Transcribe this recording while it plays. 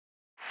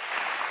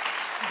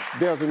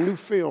There's a new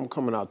film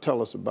coming out.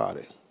 Tell us about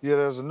it. Yeah,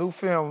 there's a new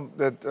film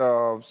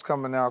that's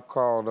coming out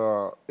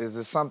called Is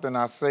It Something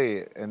I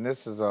Said? And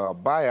this is a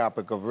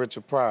biopic of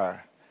Richard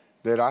Pryor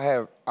that I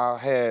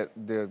had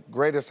the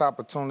greatest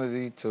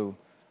opportunity to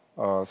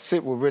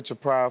sit with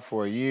Richard Pryor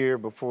for a year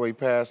before he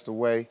passed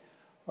away.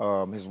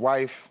 His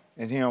wife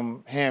and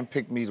him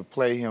handpicked me to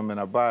play him in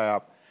a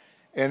biopic.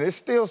 And it's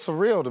still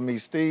surreal to me,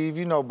 Steve,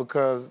 you know,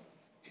 because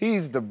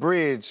he's the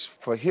bridge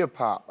for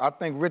hip-hop. I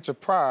think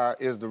Richard Pryor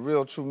is the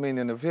real true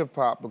meaning of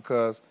hip-hop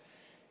because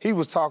he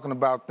was talking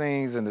about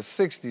things in the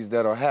 60s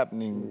that are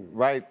happening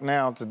right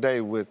now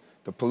today with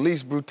the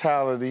police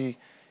brutality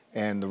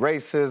and the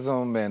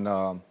racism. And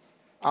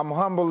I'm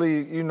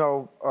humbly, you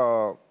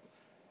know,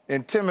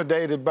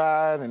 intimidated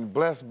by it and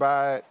blessed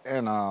by it.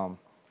 And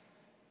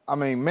I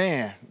mean,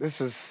 man,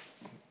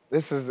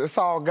 it's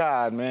all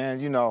God, man.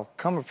 You know,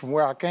 coming from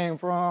where I came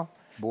from.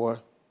 Boy.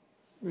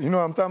 You know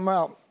what I'm talking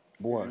about?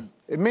 Boy.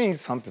 It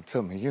means something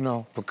to me, you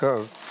know,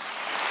 because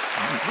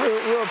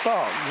real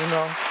talk, you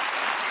know.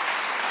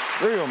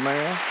 Real,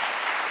 man.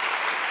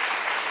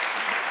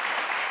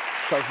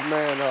 Because,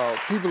 man,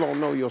 people don't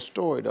know your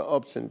story, the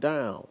ups and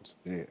downs.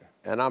 Yeah.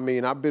 And I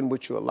mean, I've been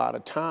with you a lot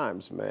of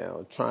times,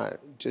 man, trying to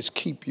just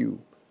keep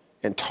you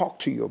and talk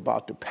to you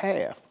about the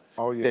path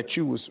that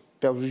you was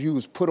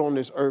put on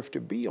this earth to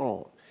be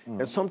on.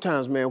 And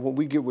sometimes, man, when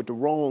we get with the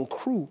wrong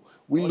crew,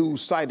 we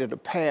lose sight of the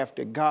path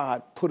that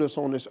God put us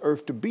on this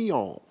earth to be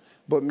on.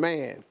 But,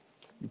 man,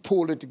 you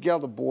pulled it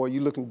together, boy.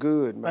 You looking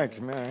good, man. Thank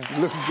you, man.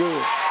 You looking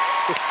good.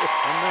 Oh,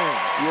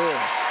 man.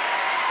 Yeah.